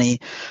 money.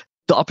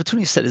 The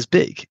opportunity set is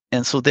big.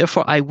 And so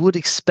therefore I would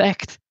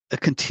expect a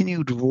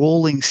continued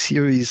rolling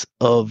series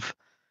of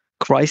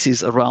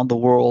crises around the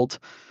world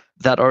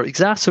that are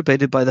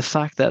exacerbated by the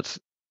fact that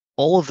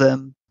all of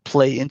them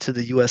play into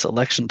the US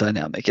election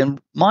dynamic. And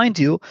mind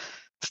you,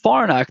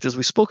 foreign actors,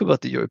 we spoke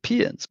about the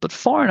Europeans, but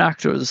foreign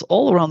actors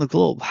all around the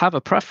globe have a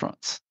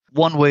preference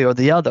one way or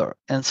the other.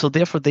 And so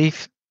therefore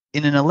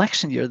in an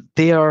election year,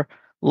 they are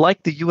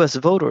like the US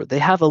voter, they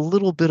have a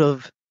little bit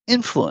of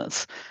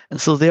influence.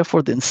 And so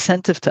therefore the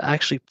incentive to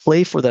actually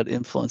play for that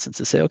influence and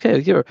to say,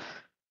 okay, here,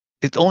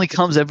 it only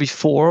comes every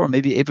 4 or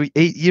maybe every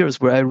 8 years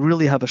where I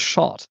really have a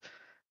shot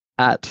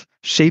at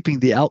shaping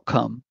the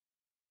outcome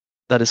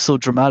that is so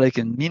dramatic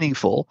and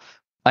meaningful.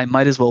 I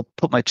might as well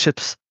put my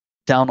chips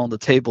down on the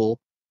table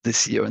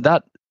this year. And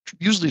that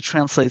usually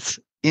translates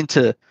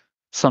into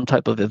some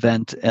type of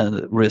event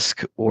and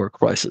risk or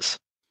crisis.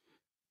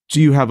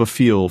 Do you have a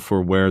feel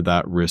for where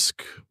that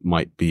risk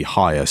might be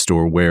highest,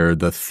 or where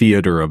the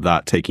theater of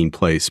that taking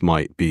place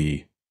might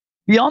be?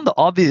 Beyond the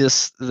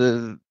obvious,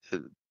 the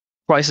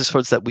crisis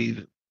threats that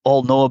we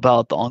all know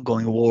about, the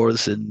ongoing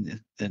wars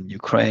in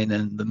Ukraine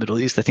and the Middle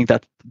East, I think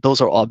that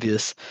those are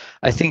obvious.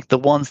 I think the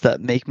ones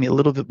that make me a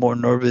little bit more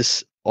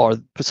nervous are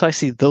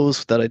precisely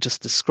those that I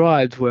just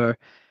described, where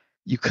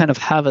you kind of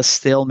have a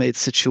stalemate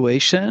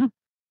situation,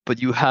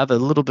 but you have a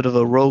little bit of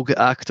a rogue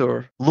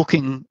actor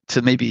looking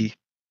to maybe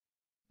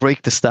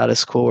break the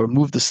status quo or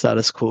move the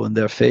status quo in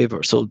their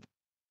favor. So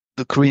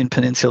the Korean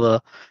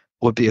Peninsula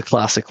would be a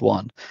classic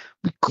one.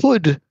 We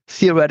could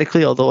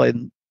theoretically, although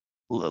I'm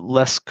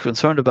less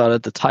concerned about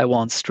it, the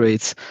Taiwan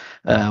Straits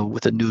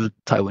with a new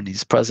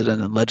Taiwanese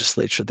president and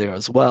legislature there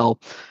as well.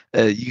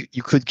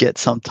 You could get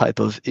some type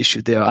of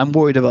issue there. I'm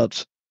worried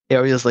about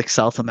areas like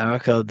South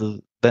America,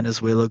 the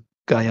Venezuela,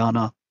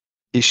 Guyana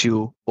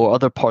issue, or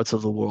other parts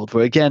of the world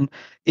where, again,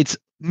 it's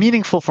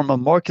meaningful from a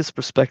market's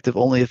perspective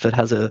only if it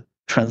has a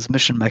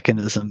transmission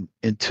mechanism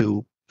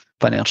into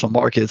financial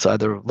markets,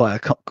 either via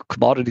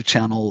commodity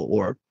channel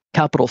or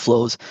capital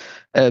flows.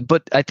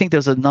 But I think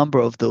there's a number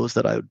of those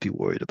that I would be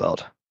worried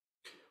about.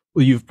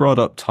 Well, you've brought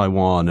up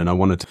Taiwan, and I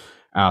wanted to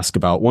ask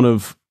about one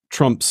of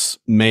Trump's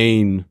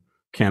main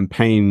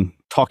campaign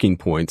talking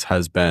points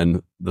has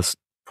been this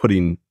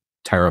putting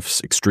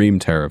tariffs, extreme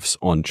tariffs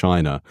on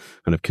China,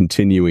 kind of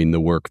continuing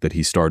the work that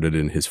he started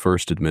in his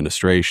first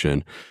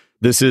administration.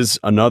 This is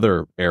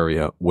another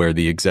area where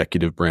the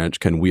executive branch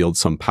can wield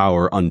some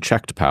power,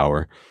 unchecked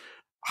power.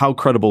 How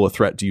credible a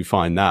threat do you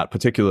find that,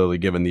 particularly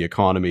given the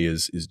economy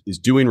is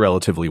doing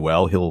relatively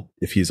well? He'll,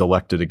 if he's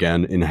elected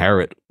again,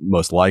 inherit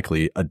most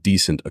likely a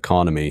decent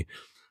economy.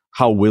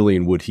 How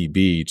willing would he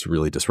be to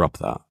really disrupt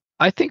that?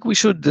 I think we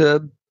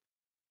should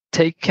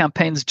take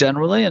campaigns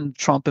generally, and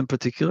Trump in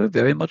particular,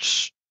 very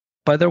much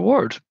by their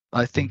word.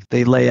 I think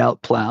they lay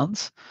out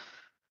plans,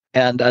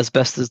 and as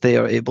best as they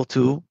are able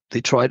to,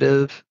 they try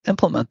to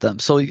implement them.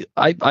 So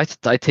I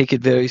take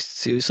it very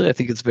seriously. I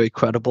think it's very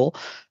credible.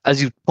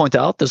 As you point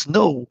out, there's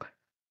no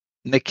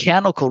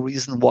mechanical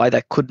reason why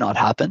that could not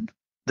happen.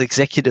 The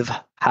executive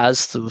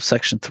has, through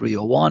Section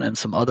 301 and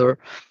some other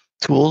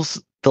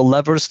tools, the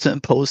levers to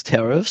impose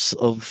tariffs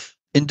of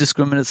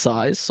indiscriminate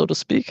size, so to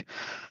speak.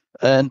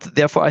 And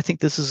therefore, I think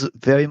this is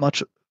very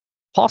much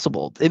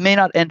possible. It may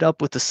not end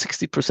up with the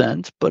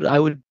 60%, but I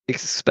would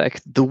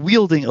expect the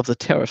wielding of the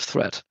tariff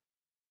threat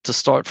to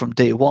start from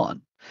day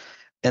one.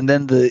 And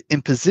then the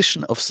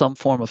imposition of some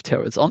form of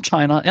tariffs on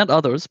China and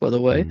others, by the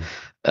way,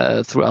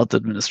 throughout the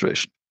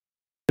administration.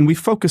 And we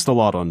focused a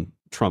lot on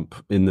Trump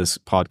in this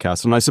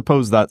podcast, and I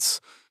suppose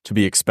that's to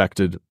be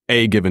expected,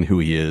 A, given who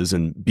he is,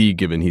 and B,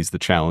 given he's the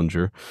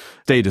challenger.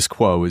 Status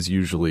quo is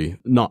usually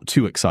not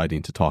too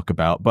exciting to talk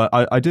about, but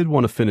I did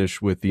want to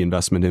finish with the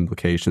investment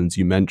implications.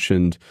 You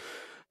mentioned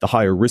the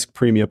higher risk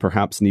premia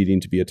perhaps needing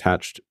to be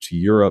attached to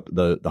Europe,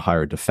 the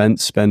higher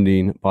defense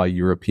spending by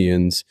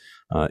Europeans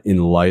in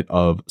light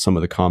of some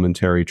of the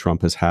commentary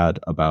Trump has had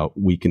about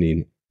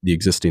weakening the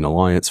existing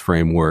alliance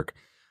framework.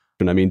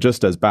 And I mean,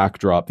 just as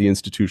backdrop, the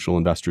institutional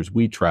investors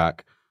we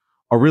track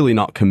are really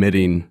not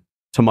committing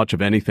to much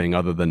of anything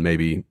other than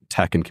maybe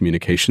tech and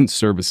communications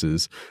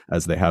services,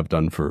 as they have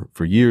done for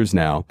years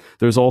now.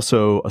 There's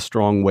also a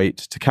strong weight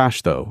to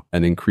cash, though,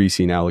 and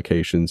increasing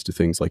allocations to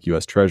things like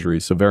U.S.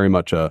 Treasuries. So very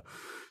much a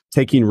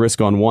taking risk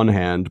on one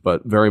hand,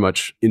 but very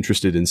much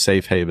interested in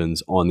safe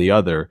havens on the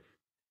other.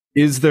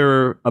 Is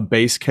there a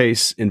base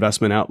case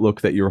investment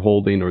outlook that you're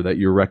holding or that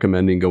you're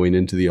recommending going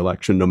into the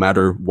election, no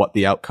matter what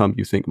the outcome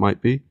you think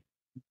might be?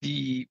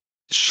 The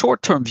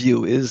short-term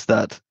view is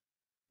that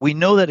we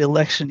know that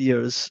election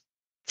years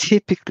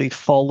typically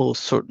follow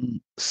certain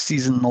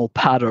seasonal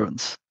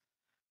patterns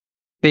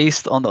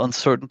based on the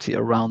uncertainty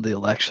around the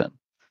election.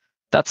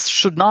 That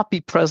should not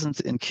be present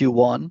in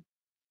Q1.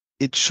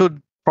 It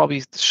should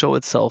probably show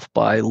itself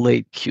by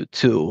late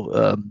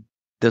Q2.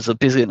 There's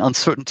basically an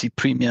uncertainty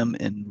premium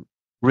in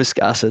risk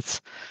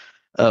assets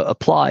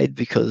applied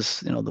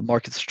because the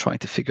markets are trying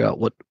to figure out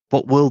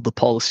what will the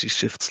policy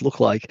shifts look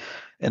like.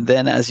 And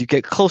then as you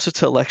get closer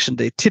to election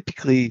day,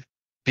 typically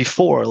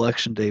before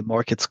election day,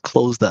 markets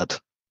close that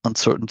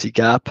uncertainty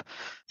gap.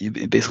 You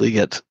basically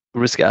get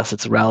risk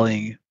assets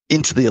rallying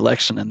into the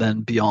election and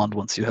then beyond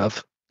once you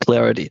have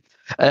clarity.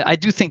 I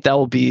do think that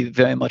will be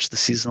very much the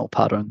seasonal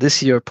pattern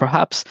this year,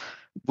 perhaps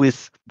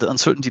with the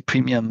uncertainty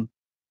premium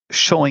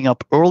showing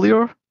up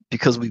earlier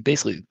because we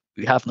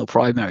have no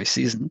primary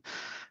season,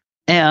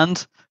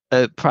 and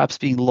perhaps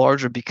being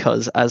larger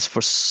because, as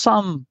for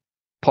some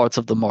parts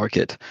of the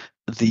market,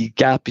 the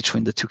gap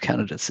between the two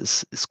candidates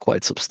is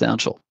quite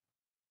substantial.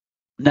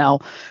 Now,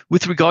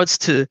 with regards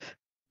to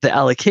the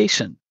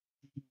allocation,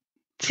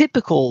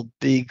 typical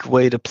big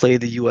way to play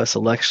the U.S.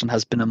 election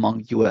has been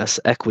among U.S.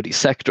 equity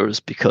sectors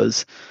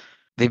because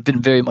they've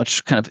been very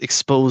much kind of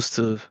exposed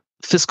to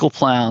fiscal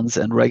plans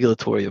and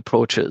regulatory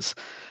approaches.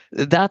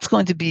 That's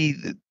going to be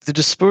the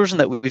dispersion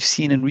that we've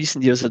seen in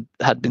recent years that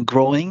had been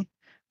growing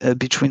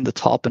between the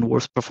top and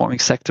worst performing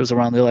sectors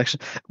around the election.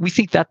 We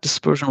think that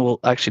dispersion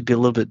will actually be a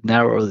little bit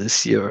narrower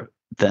this year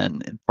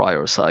than in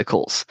prior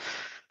cycles.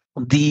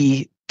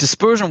 The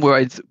dispersion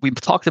where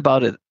we've talked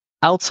about it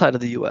outside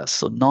of the US,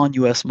 so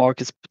non-US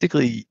markets,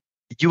 particularly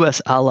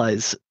US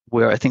allies,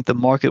 where I think the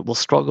market will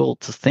struggle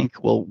to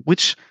think, well,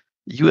 which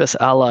US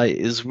ally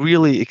is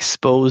really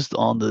exposed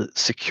on the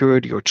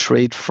security or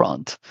trade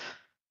front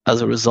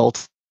as a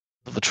result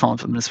of the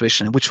Trump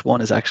administration, and which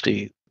one is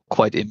actually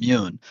quite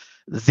immune.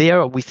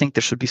 There, we think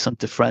there should be some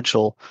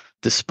differential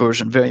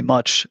dispersion, very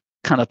much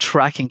kind of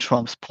tracking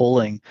Trump's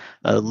polling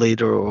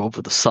later or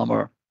over the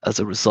summer as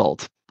a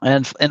result.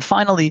 And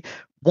finally,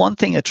 one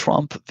thing a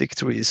Trump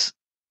victory is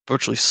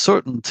virtually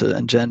certain to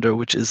engender,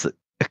 which is a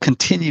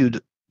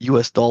continued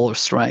US dollar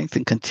strength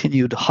and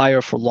continued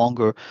higher for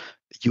longer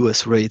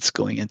US rates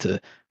going into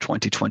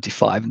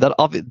 2025. And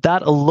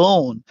that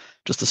alone,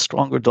 just a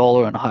stronger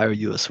dollar and higher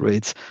US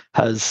rates,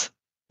 has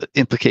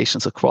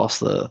implications across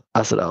the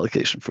asset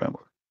allocation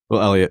framework.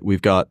 Well, Elliot,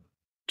 we've got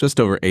just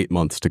over 8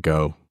 months to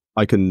go.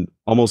 I can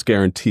almost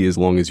guarantee, as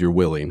long as you're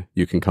willing,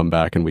 you can come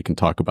back and we can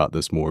talk about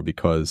this more,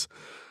 because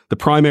the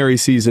primary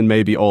season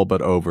may be all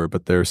but over,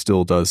 but there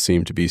still does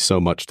seem to be so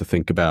much to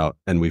think about,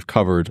 and we've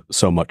covered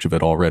so much of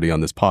it already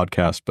on this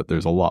podcast, but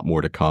there's a lot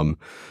more to come.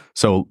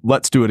 So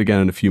let's do it again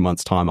in a few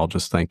months' time. I'll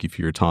just thank you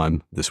for your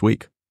time this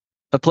week.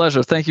 A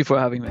pleasure. Thank you for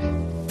having me.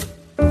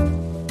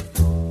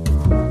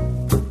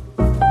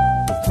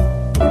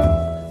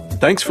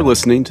 Thanks for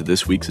listening to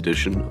this week's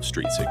edition of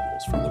Street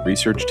Signals from the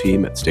research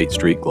team at State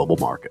Street Global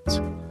Markets.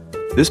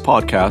 This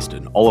podcast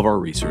and all of our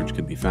research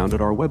can be found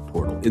at our web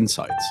portal,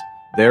 Insights.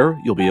 There,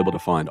 you'll be able to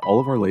find all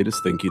of our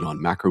latest thinking on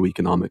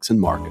macroeconomics and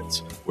markets,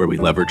 where we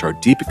leverage our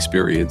deep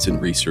experience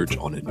in research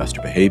on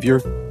investor behavior,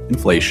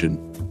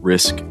 inflation,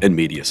 risk, and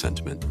media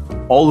sentiment,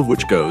 all of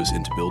which goes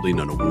into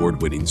building an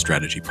award-winning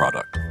strategy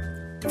product.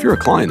 If you're a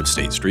client of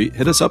State Street,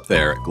 hit us up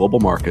there at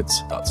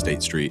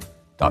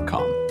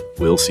globalmarkets.statestreet.com.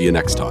 We'll see you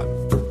next time.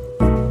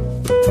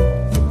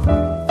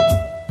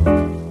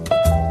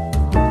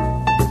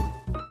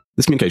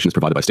 This communication is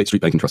provided by State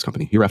Street Bank and Trust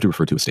Company, hereafter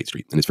referred to as State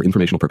Street, and is for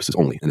informational purposes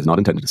only, and is not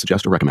intended to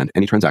suggest or recommend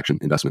any transaction,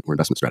 investment, or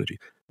investment strategy.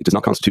 It does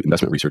not constitute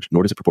investment research,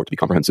 nor does it purport to be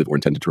comprehensive or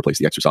intended to replace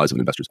the exercise of an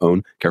investor's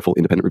own careful,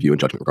 independent review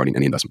and judgment regarding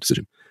any investment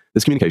decision.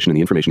 This communication and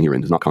the information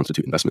herein does not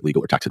constitute investment,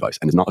 legal, or tax advice,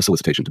 and is not a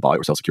solicitation to buy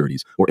or sell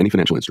securities or any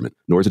financial instrument,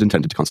 nor is it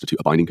intended to constitute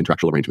a binding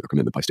contractual arrangement or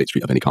commitment by State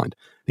Street of any kind.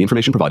 The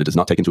information provided does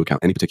not take into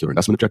account any particular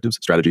investment objectives,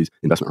 strategies,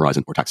 investment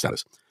horizon, or tax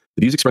status.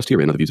 The views expressed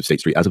herein are the views of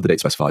State Street as of the date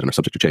specified and are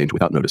subject to change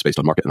without notice based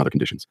on market and other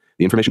conditions.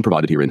 The information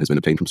provided herein has been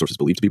obtained from sources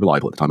believed to be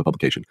reliable at the time of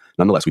publication.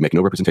 Nonetheless, we make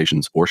no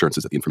representations or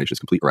assurances that the information is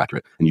complete or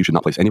accurate, and you should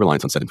not place any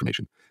reliance on said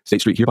information.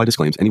 State Street hereby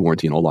disclaims any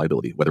warranty and all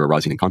liability, whether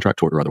arising in contract,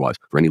 tort, or otherwise,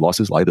 for any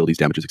losses, liabilities,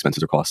 damages,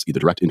 expenses, or costs, either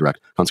direct,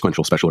 indirect,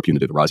 consequential, special, or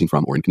punitive, arising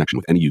from or in connection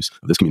with any use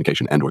of this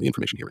communication and or the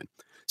information herein.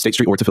 State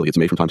Street or its affiliates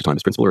may from time to time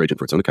as principal or agent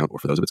for its own account or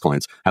for those of its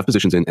clients have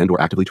positions in and or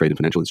actively trade in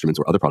financial instruments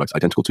or other products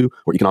identical to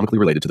or economically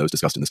related to those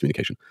discussed in this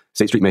communication.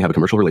 State Street may have a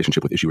commercial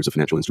relationship with issuers of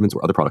financial instruments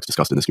or other products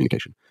discussed in this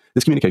communication.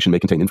 This communication may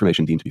contain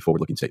information deemed to be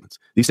forward-looking statements.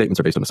 These statements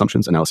are based on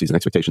assumptions, analyses, and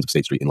expectations of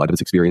State Street in light of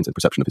its experience and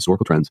perception of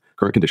historical trends,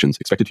 current conditions,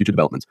 expected future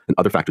developments, and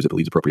other factors it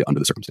believes appropriate under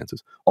the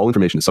circumstances. All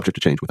information is subject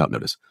to change without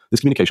notice.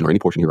 This communication or any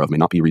portion hereof may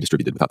not be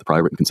redistributed without the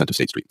prior written consent of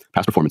State Street.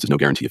 Past performance is no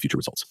guarantee of future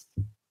results.